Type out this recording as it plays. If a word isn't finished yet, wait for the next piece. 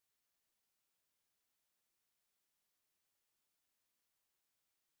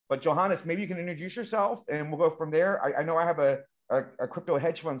But Johannes, maybe you can introduce yourself and we'll go from there. I know I have a crypto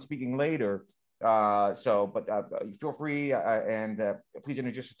hedge fund speaking later. But feel free and please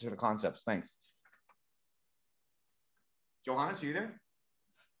introduce us to the concepts. Thanks. Johannes, are you there?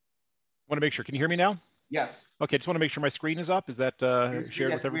 Want to make sure, can you hear me now? Yes. Okay, just want to make sure my screen is up. Is that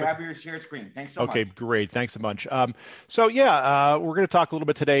shared with everybody? We have your shared screen. Thanks so much. Okay, great. Thanks so much. We're going to talk a little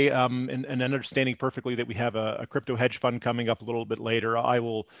bit today and understanding perfectly that we have a crypto hedge fund coming up a little bit later. I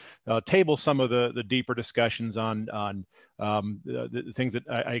will table some of the deeper discussions on the things that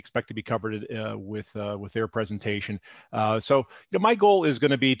I expect to be covered with their presentation. My goal is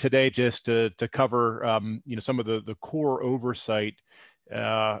going to be today just to cover some of the core oversight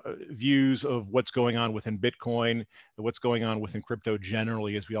views of what's going on within Bitcoin, what's going on within crypto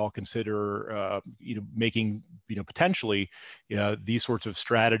generally, as we all consider, making, potentially, these sorts of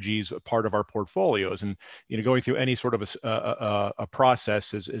strategies a part of our portfolios. And, going through any sort of a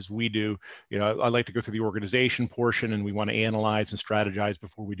process as we do, I like to go through the organization portion, and we want to analyze and strategize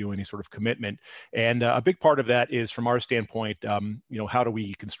before we do any sort of commitment. And a big part of that is, from our standpoint, how do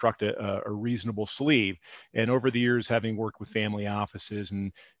we construct a reasonable sleeve? And over the years, having worked with family offices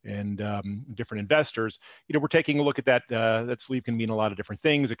and different investors, we're taking a look at that. That sleeve can mean a lot of different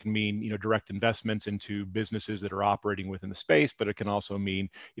things. It can mean, direct investments into businesses that are operating within the space, but it can also mean,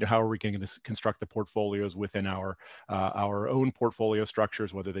 how are we going to construct the portfolios within our own portfolio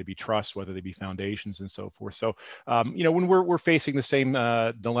structures, whether they be trusts, whether they be foundations, and so forth. So, when we're facing the same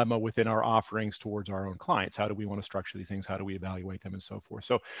dilemma within our offerings towards our own clients, how do we want to structure these things? How do we evaluate them, and so forth?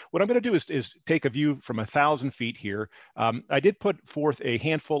 So, what I'm going to do is take a view from 1,000 feet here. I did put forth a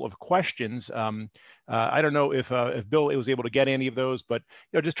handful of questions. I don't know if Bill was able to get any of those, but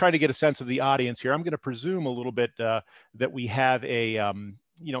just trying to get a sense of the audience here. I'm going to presume a little bit that we have at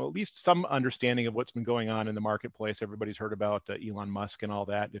least some understanding of what's been going on in the marketplace. Everybody's heard about Elon Musk and all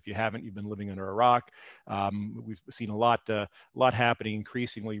that. If you haven't, you've been living under a rock. We've seen a lot happening,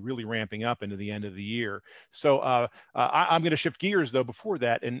 increasingly, really ramping up into the end of the year. So I'm going to shift gears though before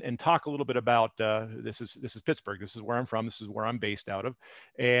that and talk a little bit about this is Pittsburgh. This is where I'm from. This is where I'm based out of,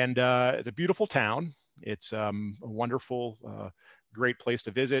 and it's a beautiful town. It's a wonderful, great place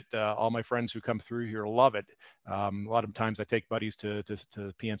to visit. All my friends who come through here love it. A lot of times I take buddies to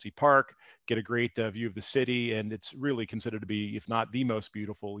PNC Park, get a great view of the city, and it's really considered to be, if not the most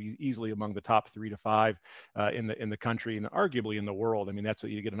beautiful, easily among the top 3 to 5 in the country and arguably in the world. I mean,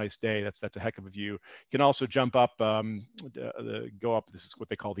 you get a nice day. That's a heck of a view. You can also jump up, go up. This is what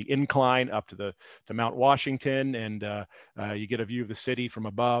they call the incline up to Mount Washington, and you get a view of the city from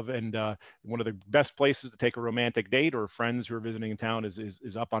above. And one of the best places to take a romantic date or friends who are visiting in town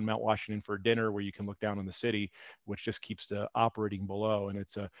is up on Mount Washington for dinner, where you can look down on the city, which just keeps operating below. And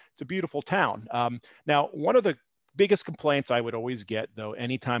it's a beautiful town. Now, one of the biggest complaints I would always get, though,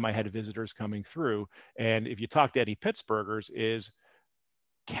 anytime I had visitors coming through, and if you talk to any Pittsburghers, is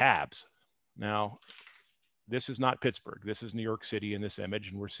cabs. Now, this is not Pittsburgh. This is New York City in this image,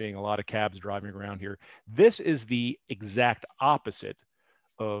 and we're seeing a lot of cabs driving around here. This is the exact opposite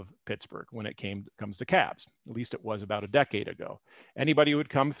of Pittsburgh when it comes to cabs. At least it was about a decade ago. Anybody who would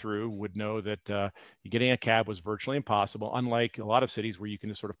come through would know that getting a cab was virtually impossible. Unlike a lot of cities where you can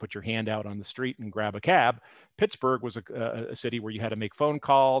just sort of put your hand out on the street and grab a cab, Pittsburgh was a city where you had to make phone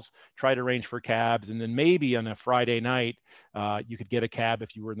calls, try to arrange for cabs, and then maybe on a Friday night, you could get a cab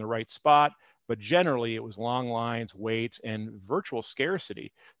if you were in the right spot. But generally, it was long lines, waits, and virtual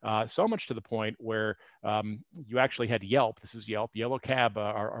scarcity, so much to the point where you actually had Yelp. This is Yelp, Yellow Cab,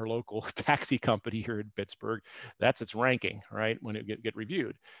 our local taxi company here in Pittsburgh. That's its ranking, right, when it get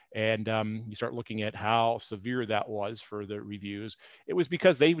reviewed. And you start looking at how severe that was for the reviews. It was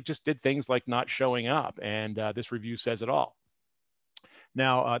because they just did things like not showing up, and this review says it all.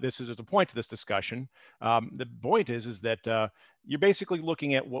 Now, this is a point to this discussion. The point is that you're basically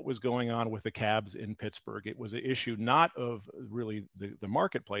looking at what was going on with the cabs in Pittsburgh. It was an issue not of really the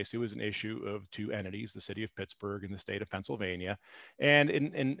marketplace. It was an issue of two entities, the city of Pittsburgh and the state of Pennsylvania. And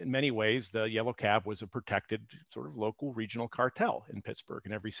in many ways, the yellow cab was a protected sort of local regional cartel in Pittsburgh.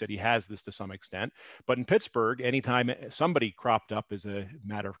 And every city has this to some extent. But in Pittsburgh, anytime somebody cropped up as a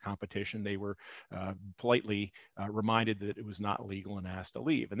matter of competition, they were politely reminded that it was not legal and asked to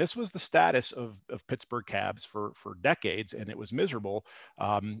leave. And this was the status of Pittsburgh cabs for decades, and it was miserable,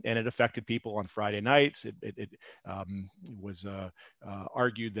 and it affected people on Friday nights. It was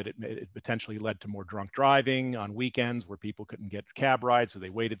argued that it potentially led to more drunk driving on weekends where people couldn't get cab rides, so they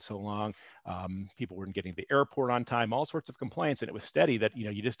waited so long. People weren't getting to the airport on time, all sorts of complaints. And it was steady that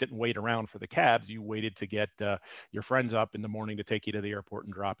you just didn't wait around for the cabs. You waited to get your friends up in the morning to take you to the airport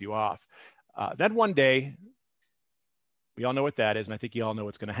and drop you off. Then one day, We all know what that is, and I think you all know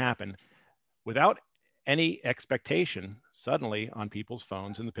what's going to happen. Without any expectation, suddenly on people's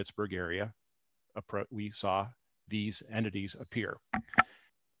phones in the Pittsburgh area, we saw these entities appear.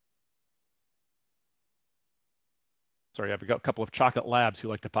 Sorry, I've got a couple of chocolate labs who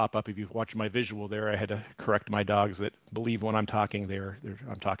like to pop up. If you've watched my visual there, I had to correct my dogs that believe when I'm talking,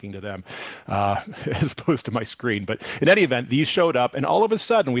 I'm talking to them as opposed to my screen. But in any event, these showed up, and all of a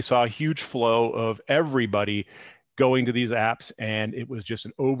sudden we saw a huge flow of everybody going to these apps, and it was just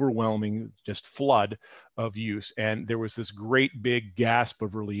an overwhelming just flood of use. And there was this great big gasp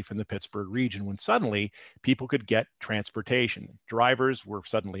of relief in the Pittsburgh region when suddenly people could get transportation. Drivers were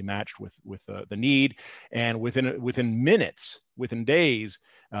suddenly matched with the need, and within minutes, within days,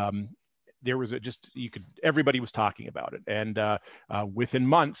 there was everybody was talking about it. And within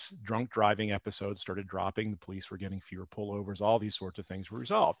months, drunk driving episodes started dropping. The police were getting fewer pullovers. All these sorts of things were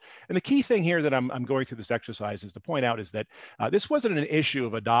resolved. And the key thing here that I'm going through this exercise is to point out is that this wasn't an issue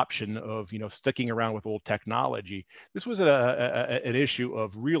of adoption of, sticking around with old technology. This was an issue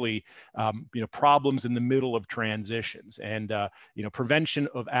of really, problems in the middle of transitions and, prevention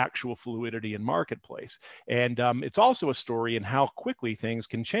of actual fluidity in marketplace. And it's also a story in how quickly things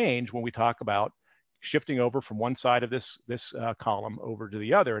can change when we talk about shifting over from one side of this column over to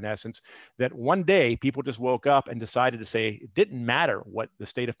the other, in essence, that one day people just woke up and decided to say it didn't matter what the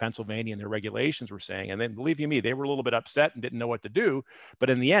state of Pennsylvania and their regulations were saying. And then, believe you me, they were a little bit upset and didn't know what to do. But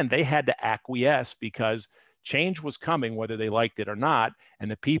in the end, they had to acquiesce because change was coming, whether they liked it or not. And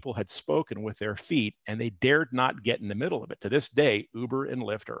the people had spoken with their feet, and they dared not get in the middle of it. To this day, Uber and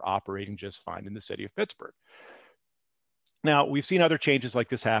Lyft are operating just fine in the city of Pittsburgh. Now, we've seen other changes like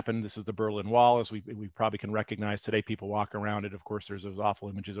this happen. This is the Berlin Wall, as we probably can recognize today. People walk around it. Of course, there's those awful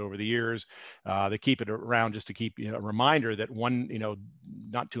images over the years. They keep it around just to keep a reminder that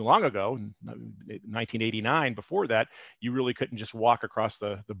not too long ago, 1989, before that, you really couldn't just walk across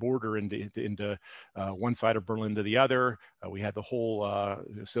the border into one side of Berlin to the other. We had the whole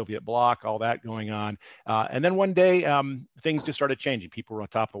Soviet bloc, all that going on. And then one day, things just started changing. People were on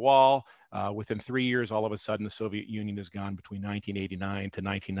top of the wall. Within 3 years, all of a sudden, the Soviet Union is gone between 1989 to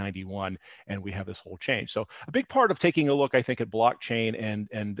 1991, and we have this whole change. So a big part of taking a look, I think, at blockchain and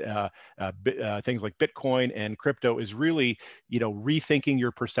things like Bitcoin and crypto is really, rethinking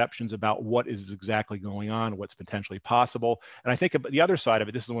your perceptions about what is exactly going on, what's potentially possible. And I think the other side of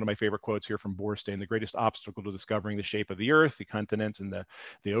it, this is one of my favorite quotes here from Borstein: the greatest obstacle to discovering the shape of the earth, the continents, and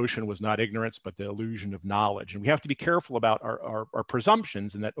the ocean was not ignorance, but the illusion of knowledge. And we have to be careful about our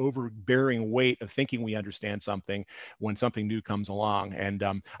presumptions and that overbearing weight of thinking we understand something when something new comes along. And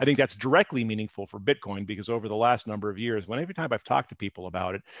I think that's directly meaningful for Bitcoin, because over the last number of years, every time I've talked to people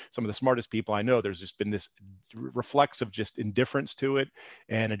about it, some of the smartest people I know, there's just been this reflexive just indifference to it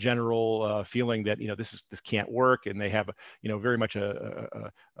and a general feeling that this can't work, and they have very much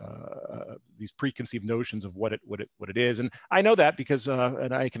these preconceived notions of what it is. And I know that because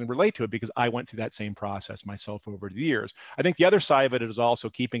and I can relate to it because I went through that same process myself over the years. I think the other side of it is also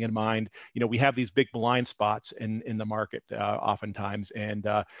keeping in mind, we have these big blind spots in the market oftentimes, and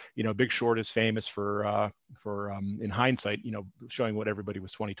Big Short is famous for in hindsight, showing what everybody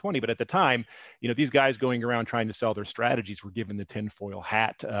was 2020. But at the time, these guys going around trying to sell their strategies were given the tinfoil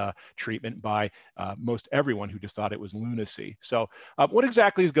hat treatment by most everyone who just thought it was lunacy. So what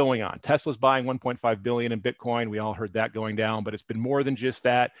exactly is going on? Tesla's buying 1.5 billion in Bitcoin. We all heard that going down, but it's been more than just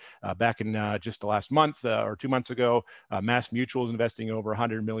that. Back in just the last month or 2 months ago, Mass Mutual is investing over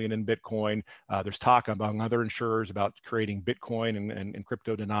 100 million in Bitcoin. There's talk among other insurers about creating Bitcoin and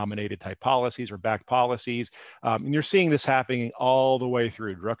crypto denominated type policies or backed policies. And you're seeing this happening all the way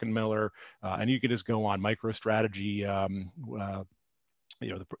through Druckenmiller, and you can just go on. MicroStrategy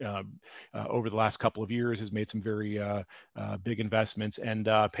over the last couple of years has made some very big investments, and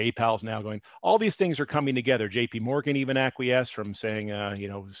PayPal's now going. All these things are coming together. JP Morgan even acquiesced from saying,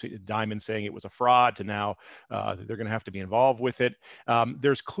 Diamond saying it was a fraud to now they're going to have to be involved with it.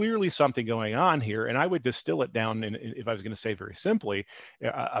 There's clearly something going on here, and I would distill it down, if I was going to say very simply,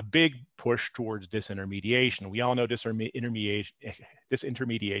 a big push towards disintermediation. We all know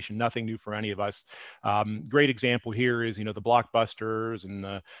disintermediation, nothing new for any of us. Great example here is, the blockbusters and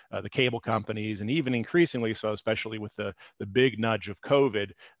the cable companies, and even increasingly so, especially with the big nudge of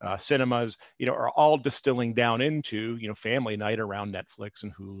COVID, cinemas, are all distilling down into, family night around Netflix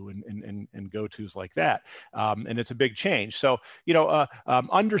and Hulu and go-tos like that. And it's a big change. So,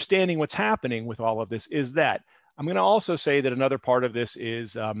 understanding what's happening with all of this is that I'm going to also say that another part of this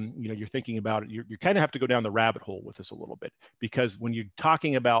is, you're thinking about it, you kind of have to go down the rabbit hole with this a little bit, because when you're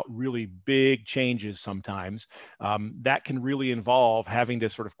talking about really big changes sometimes, that can really involve having to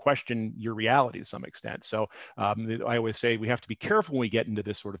sort of question your reality to some extent. So I always say we have to be careful when we get into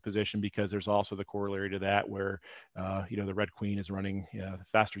this sort of position, because there's also the corollary to that where, the Red Queen is running, the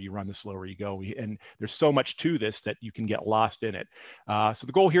faster you run, the slower you go. And there's so much to this that you can get lost in it. So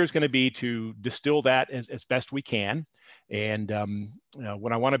the goal here is going to be to distill that as best we can. And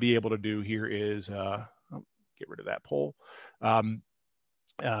what I want to be able to do here is get rid of that poll.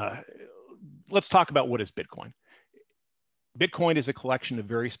 Let's talk about what is Bitcoin. Bitcoin is a collection of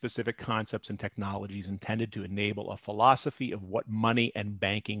very specific concepts and technologies intended to enable a philosophy of what money and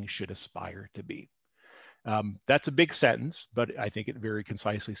banking should aspire to be. That's a big sentence, but I think it very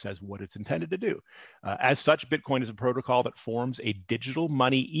concisely says what it's intended to do. As such, Bitcoin is a protocol that forms a digital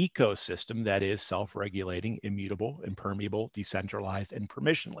money ecosystem that is self-regulating, immutable, impermeable, decentralized, and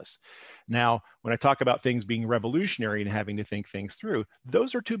permissionless. Now, when I talk about things being revolutionary and having to think things through,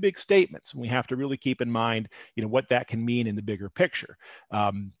 those are two big statements. We have to really keep in mind, what that can mean in the bigger picture.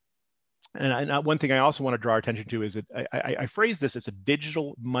 And one thing I also want to draw attention to is that I phrase this as a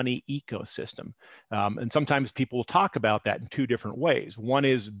digital money ecosystem. And sometimes people talk about that in two different ways. One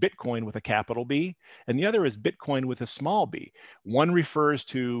is Bitcoin with a capital B, and the other is Bitcoin with a small b. One refers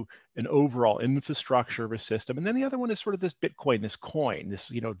to an overall infrastructure of a system, and then the other one is sort of this Bitcoin, this coin,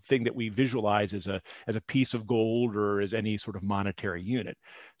 this thing that we visualize as a piece of gold or as any sort of monetary unit.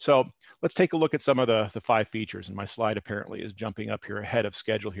 So let's take a look at some of the 5 features, and my slide apparently is jumping up here ahead of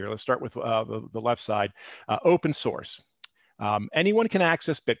schedule here. Let's start with the left side. Open source. Anyone can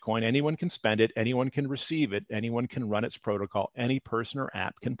access Bitcoin, anyone can spend it, anyone can receive it, anyone can run its protocol, any person or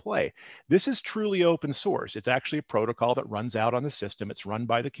app can play. This is truly open source. It's actually a protocol that runs out on the system. It's run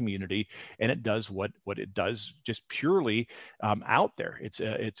by the community, and it does what it does just purely out there.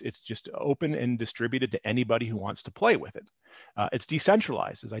 It's just open and distributed to anybody who wants to play with it. It's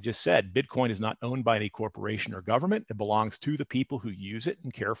decentralized. As I just said, Bitcoin is not owned by any corporation or government. It belongs to the people who use it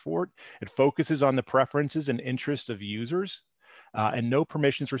and care for it. It focuses on the preferences and interests of users, and no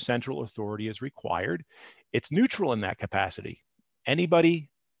permissions or central authority is required. It's neutral in that capacity. Anybody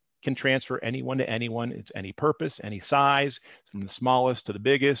can transfer anyone to anyone. It's any purpose, any size, from the smallest to the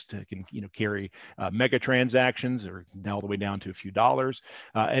biggest. It can carry mega transactions, or all the way down to a few dollars.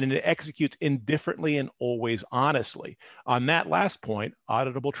 And it executes indifferently and always honestly. On that last point,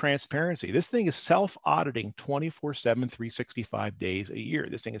 auditable transparency. This thing is self-auditing 24/7, 365 days a year.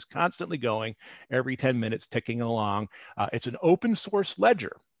 This thing is constantly going, every 10 minutes, ticking along. It's an open source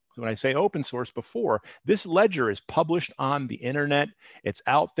ledger. So when I say open source before, this ledger is published on the internet, it's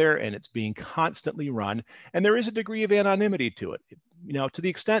out there, and it's being constantly run. And there is a degree of anonymity to it. To the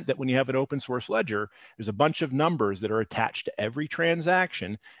extent that when you have an open source ledger, there's a bunch of numbers that are attached to every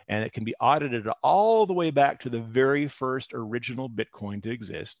transaction, and it can be audited all the way back to the very first original Bitcoin to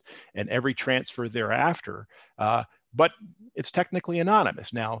exist, and every transfer thereafter. But it's technically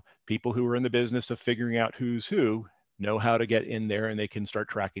anonymous. Now, people who are in the business of figuring out who's who know how to get in there, and they can start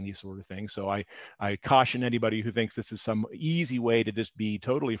tracking these sort of things. So I caution anybody who thinks this is some easy way to just be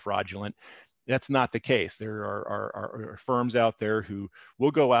totally fraudulent. That's not the case. There are firms out there who will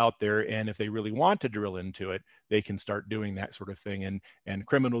go out there, and if they really want to drill into it, they can start doing that sort of thing. And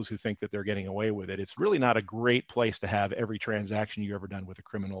criminals who think that they're getting away with it, it's really not a great place to have every transaction you've ever done with a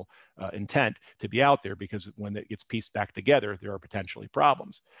criminal intent to be out there, because when it gets pieced back together, there are potentially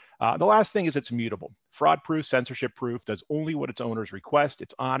problems. The last thing is it's immutable. Fraud-proof, censorship-proof, does only what its owners request.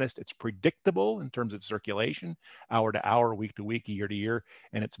 It's honest, it's predictable in terms of circulation, hour to hour, week to week, year to year,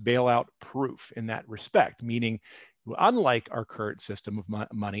 and it's bailout-proof in that respect, meaning unlike our current system of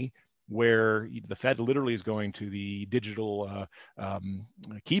money, where the Fed literally is going to the digital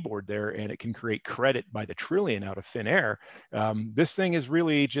keyboard there, and it can create credit by the trillion out of thin air. This thing is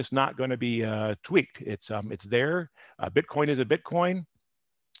really just not going to be tweaked. It's there. Bitcoin is a Bitcoin.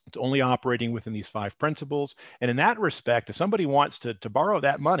 It's only operating within these 5 principles. And in that respect, if somebody wants to borrow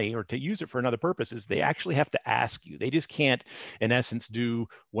that money or to use it for another purposes, they actually have to ask you. They just can't, in essence, do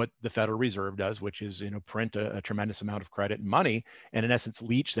what the Federal Reserve does, which is print a tremendous amount of credit and money, and in essence,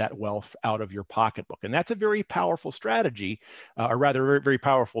 leach that wealth out of your pocketbook. And that's a very powerful strategy, or rather, very, very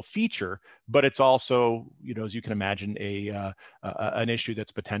powerful feature. but it's also, as you can imagine, an issue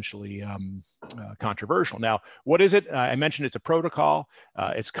that's potentially controversial. Now, what is it? I mentioned it's a protocol.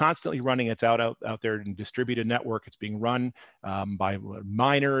 It's constantly running. It's out there in distributed network. It's being run by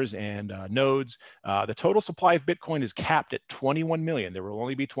miners and nodes. The total supply of Bitcoin is capped at 21 million. There will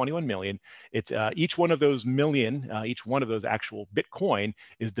only be 21 million. It's each one of those million, each one of those actual Bitcoin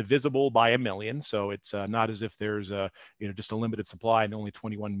is divisible by a million. So it's not as if there's just a limited supply and only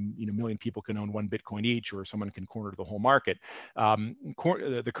 21 million people can own one Bitcoin each, or someone can corner the whole market.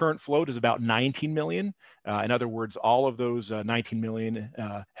 The current float is about 19 million. In other words, all of those 19 million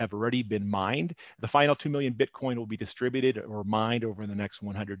have already been mined. The final 2 million Bitcoin will be distributed or mined over the next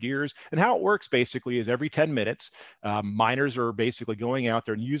 100 years. And how it works basically is every 10 minutes, miners are basically going out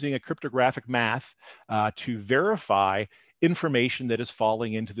there and using a cryptographic math to verify information that is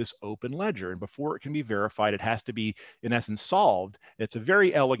falling into this open ledger. And before it can be verified, it has to be, in essence, solved. It's a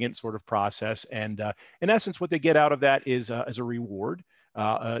very elegant sort of process. And in essence, what they get out of that is as a reward,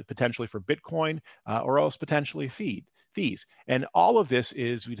 potentially for Bitcoin, or else potentially fees. And all of this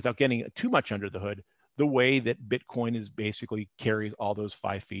is, without getting too much under the hood, the way that Bitcoin is basically carries all those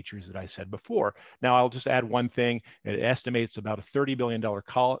 5 features that I said before. Now, I'll just add one thing. It estimates about a $30 billion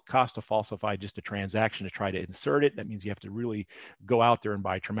cost to falsify just a transaction to try to insert it. That means you have to really go out there and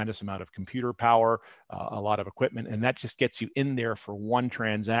buy a tremendous amount of computer power, a lot of equipment, and that just gets you in there for one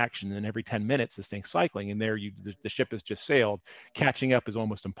transaction. And every 10 minutes, this thing's cycling, and there the ship has just sailed. Catching up is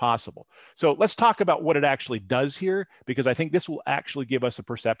almost impossible. So let's talk about what it actually does here, because I think this will actually give us a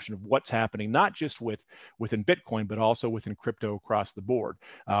perception of what's happening, not just within Bitcoin, but also within crypto across the board.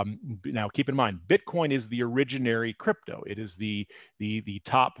 Now, keep in mind, Bitcoin is the originary crypto. It is the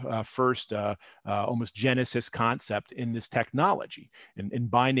top first almost genesis concept in this technology,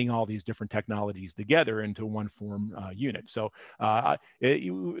 and binding all these different technologies together into one form unit. So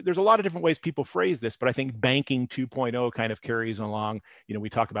there's a lot of different ways people phrase this, but I think banking 2.0 kind of carries along. We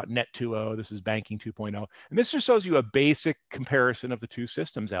talk about net 2.0. This is banking 2.0, and this just shows you a basic comparison of the two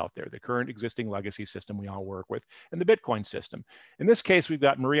systems out there: the current existing legacy system we all work with and the Bitcoin system. In this case, we've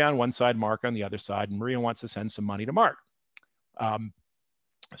got Maria on one side, Mark on the other side, and Maria wants to send some money to Mark.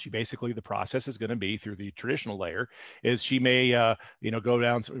 She basically, the process is going to be through the traditional layer, is she may go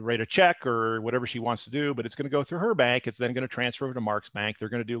down, write a check or whatever she wants to do, but it's going to go through her bank. It's then going to transfer over to Mark's bank. They're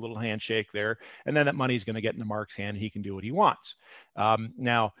going to do a little handshake there, and then that money is going to get into Mark's hand. He can do what he wants.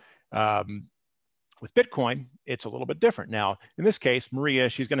 With Bitcoin, it's a little bit different. Now, in this case, Maria,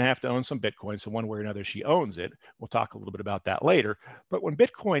 she's going to have to own some Bitcoin. So one way or another, she owns it. We'll talk a little bit about that later. But when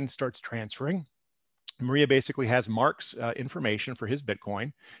Bitcoin starts transferring, Maria basically has Mark's information for his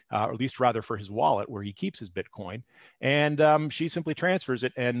Bitcoin, or at least rather for his wallet where he keeps his Bitcoin. And she simply transfers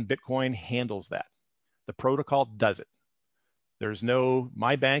it, and Bitcoin handles that. The protocol does it. There's no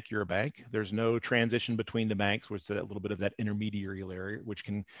my bank, your bank. There's no transition between the banks, which is a little bit of that intermediary layer, which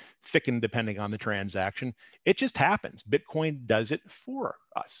can thicken depending on the transaction. It just happens. Bitcoin does it for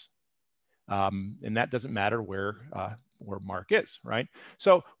us. And that doesn't matter where Mark is, right?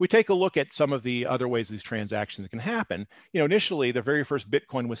 So we take a look at some of the other ways these transactions can happen. Initially, the very first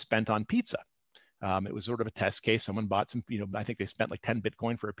Bitcoin was spent on pizza. It was sort of a test case. Someone bought some, I think they spent like 10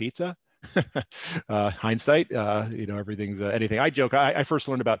 Bitcoin for a pizza. Hindsight, everything's anything. I joke. I first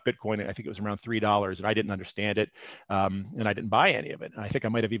learned about Bitcoin, I think it was around $3, and I didn't understand it, and I didn't buy any of it. I think I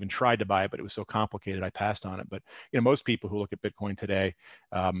might have even tried to buy it, but it was so complicated, I passed on it. But most people who look at Bitcoin today,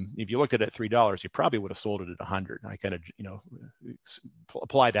 if you looked at it at $3, you probably would have sold it at 100. I kind of,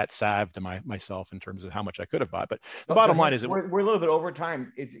 apply that salve to myself in terms of how much I could have bought. But the bottom line is, we're a little bit over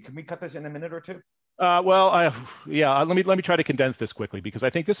time. Can we cut this in a minute or two? Let me try to condense this quickly, because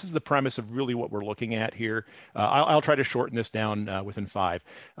I think this is the premise of really what we're looking at here. I'll try to shorten this down within 5,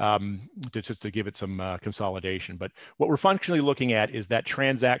 just to give it some consolidation. But what we're functionally looking at is that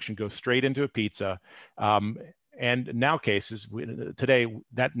transaction goes straight into a pizza. And now cases today,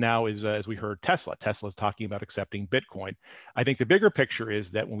 that now is, as we heard, Tesla is talking about accepting Bitcoin. I think the bigger picture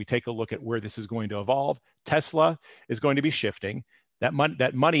is that when we take a look at where this is going to evolve, Tesla is going to be shifting. That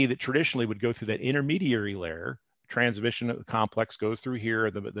money that traditionally would go through that intermediary layer, transmission complex goes through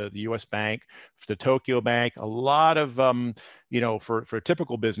here, the U.S. bank, the Tokyo bank, a lot of, for a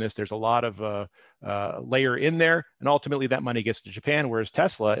typical business, there's a lot of layer in there, and ultimately that money gets to Japan, whereas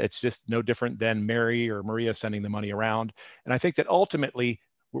Tesla, it's just no different than Mary or Maria sending the money around. And I think that ultimately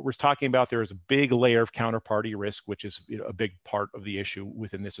we're talking about there is a big layer of counterparty risk, which is a big part of the issue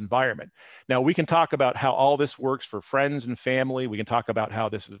within this environment. Now, we can talk about how all this works for friends and family. We can talk about how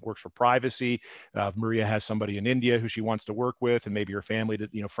this works for privacy. If Maria has somebody in India who she wants to work with, and maybe her family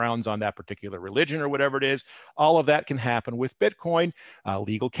frowns on that particular religion or whatever it is, all of that can happen with Bitcoin.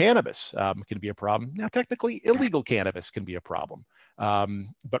 Legal cannabis can be a problem. Now, technically, illegal cannabis can be a problem.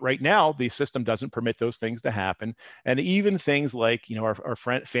 But right now, the system doesn't permit those things to happen. And even things like, our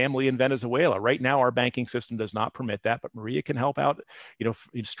family in Venezuela, right now, our banking system does not permit that, but Maria can help out,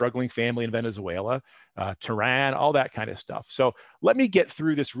 struggling family in Venezuela, Tehran, all that kind of stuff. So let me get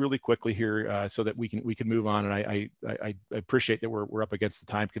through this really quickly here so that we can move on. And I appreciate that we're up against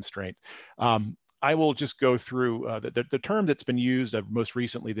the time constraint. I will just go through the term that's been used most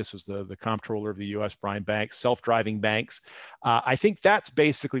recently. This was the comptroller of the U.S., Brian Banks, self-driving banks. I think that's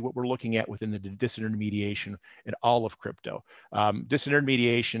basically what we're looking at within the disintermediation in all of crypto.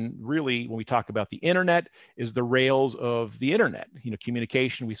 Disintermediation, really, when we talk about the internet, is the rails of the internet.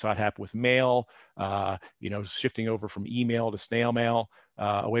 Communication, we saw it happen with mail, shifting over from email to snail mail.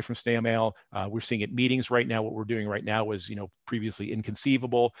 Away from snail mail. We're seeing it meetings right now. What we're doing right now was, previously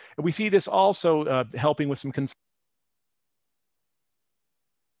inconceivable. And we see this also helping with some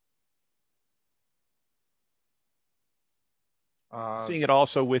seeing it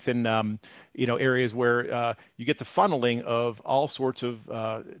also within, areas where you get the funneling of all sorts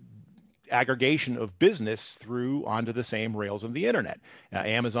of aggregation of business through onto the same rails of the internet.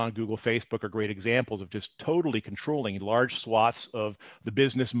 Amazon, Google, Facebook are great examples of just totally controlling large swaths of the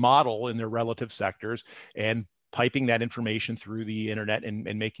business model in their relative sectors and piping that information through the internet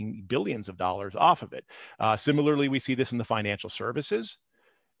and making billions of dollars off of it. Similarly, we see this in the financial services.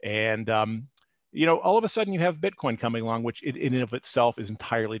 And all of a sudden you have Bitcoin coming along, which in and of itself is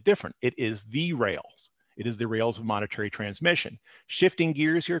entirely different. It is the rails. It is the rails of monetary transmission. Shifting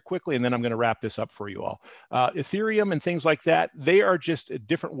gears here quickly, and then I'm going to wrap this up for you all. Ethereum and things like that, they are just a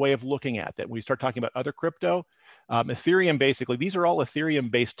different way of looking at that. When we start talking about other crypto, Ethereum, basically, these are all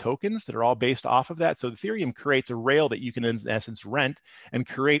Ethereum-based tokens that are all based off of that. So Ethereum creates a rail that you can, in essence, rent and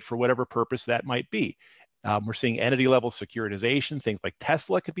create for whatever purpose that might be. We're seeing entity level securitization. Things like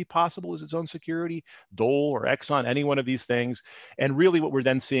Tesla could be possible as its own security, Dole or Exxon, any one of these things. And really what we're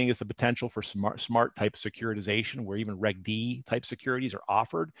then seeing is the potential for smart type securitization, where even Reg D type securities are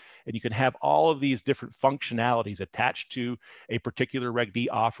offered. And you can have all of these different functionalities attached to a particular Reg D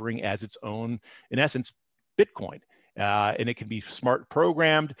offering as its own, in essence, Bitcoin. And it can be smart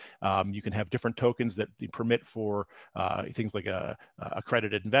programmed. You can have different tokens that permit for things like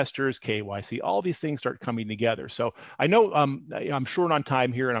accredited investors, KYC, all these things start coming together. So I know I'm short on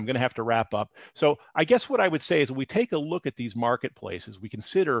time here and I'm going to have to wrap up. So I guess what I would say is when we take a look at these marketplaces, we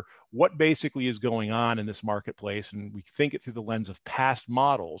consider what basically is going on in this marketplace, and we think it through the lens of past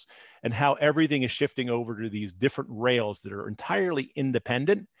models and how everything is shifting over to these different rails that are entirely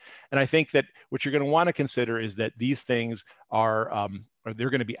independent. And I think that what you're going to want to consider is that these things are they're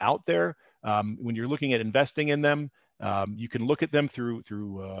going to be out there. When you're looking at investing in them, you can look at them through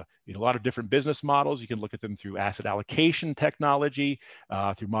a lot of different business models. You can look at them through asset allocation technology,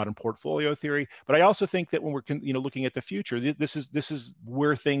 through modern portfolio theory. But I also think that when we're looking at the future, this is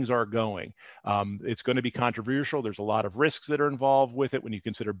where things are going. It's going to be controversial. There's a lot of risks that are involved with it when you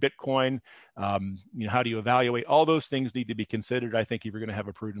consider Bitcoin. How do you evaluate? All those things need to be considered. I think if you're going to have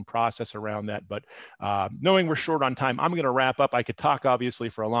a prudent process around that. But knowing we're short on time, I'm going to wrap up. I could talk obviously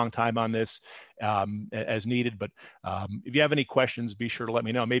for a long time on this as needed, but if you have any questions, be sure to let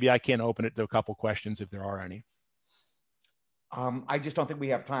me know. Maybe I can open it to a couple questions if there are any. I just don't think we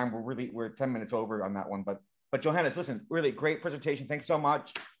have time. We're 10 minutes over on that one, but Johannes, listen, really great presentation. Thanks so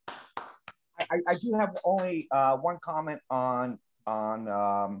much. I do have only one comment on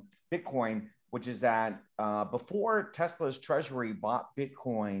Bitcoin, which is that before Tesla's treasury bought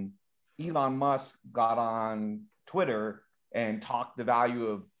Bitcoin, Elon Musk got on Twitter and talked the value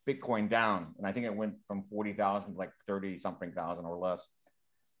of Bitcoin down. And I think it went from 40,000 to like 30 something thousand or less.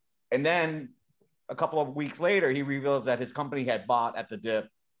 And then a couple of weeks later, he reveals that his company had bought at the dip.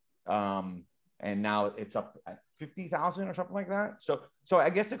 And now it's up at 50,000 or something like that. So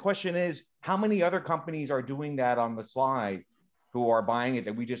I guess the question is, how many other companies are doing that on the slide who are buying it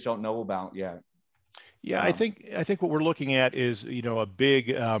that we just don't know about yet? Yeah, I Um, think what we're looking at is, a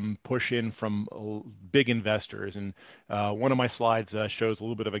big push in from big investors, and one of my slides shows a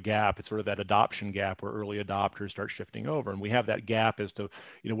little bit of a gap. It's sort of that adoption gap where early adopters start shifting over, and we have that gap as to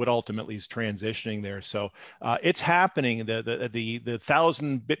what ultimately is transitioning there. So it's happening. The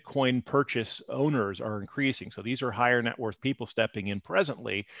 1,000 Bitcoin purchase owners are increasing. So these are higher net worth people stepping in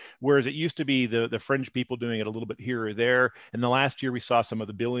presently, whereas it used to be the fringe people doing it a little bit here or there. In the last year, we saw some of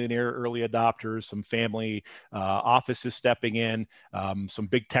the billionaire early adopters, some family offices stepping in, some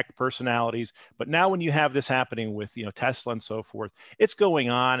big tech personalities. But now when you have this happening with Tesla and so forth, it's going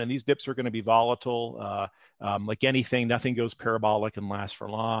on, and these dips are going to be volatile. Like anything, nothing goes parabolic and lasts for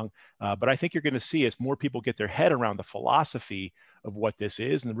long. But I think you're going to see as more people get their head around the philosophy of what this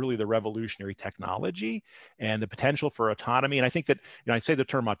is and really the revolutionary technology and the potential for autonomy. And I think that, I say the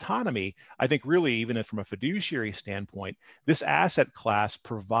term autonomy, I think really even from a fiduciary standpoint, this asset class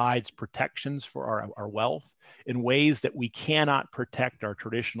provides protections for our wealth in ways that we cannot protect our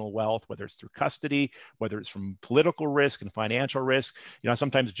traditional wealth, whether it's through custody, whether it's from political risk and financial risk. I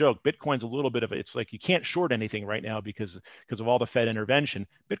sometimes joke, Bitcoin's a little bit of it's like you can't short anything right now because of all the Fed intervention.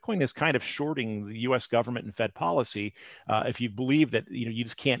 Bitcoin is kind of shorting the U.S. government and Fed policy if you believe that you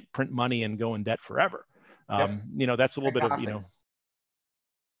just can't print money and go in debt forever. yep, That's a little bit of fantastic.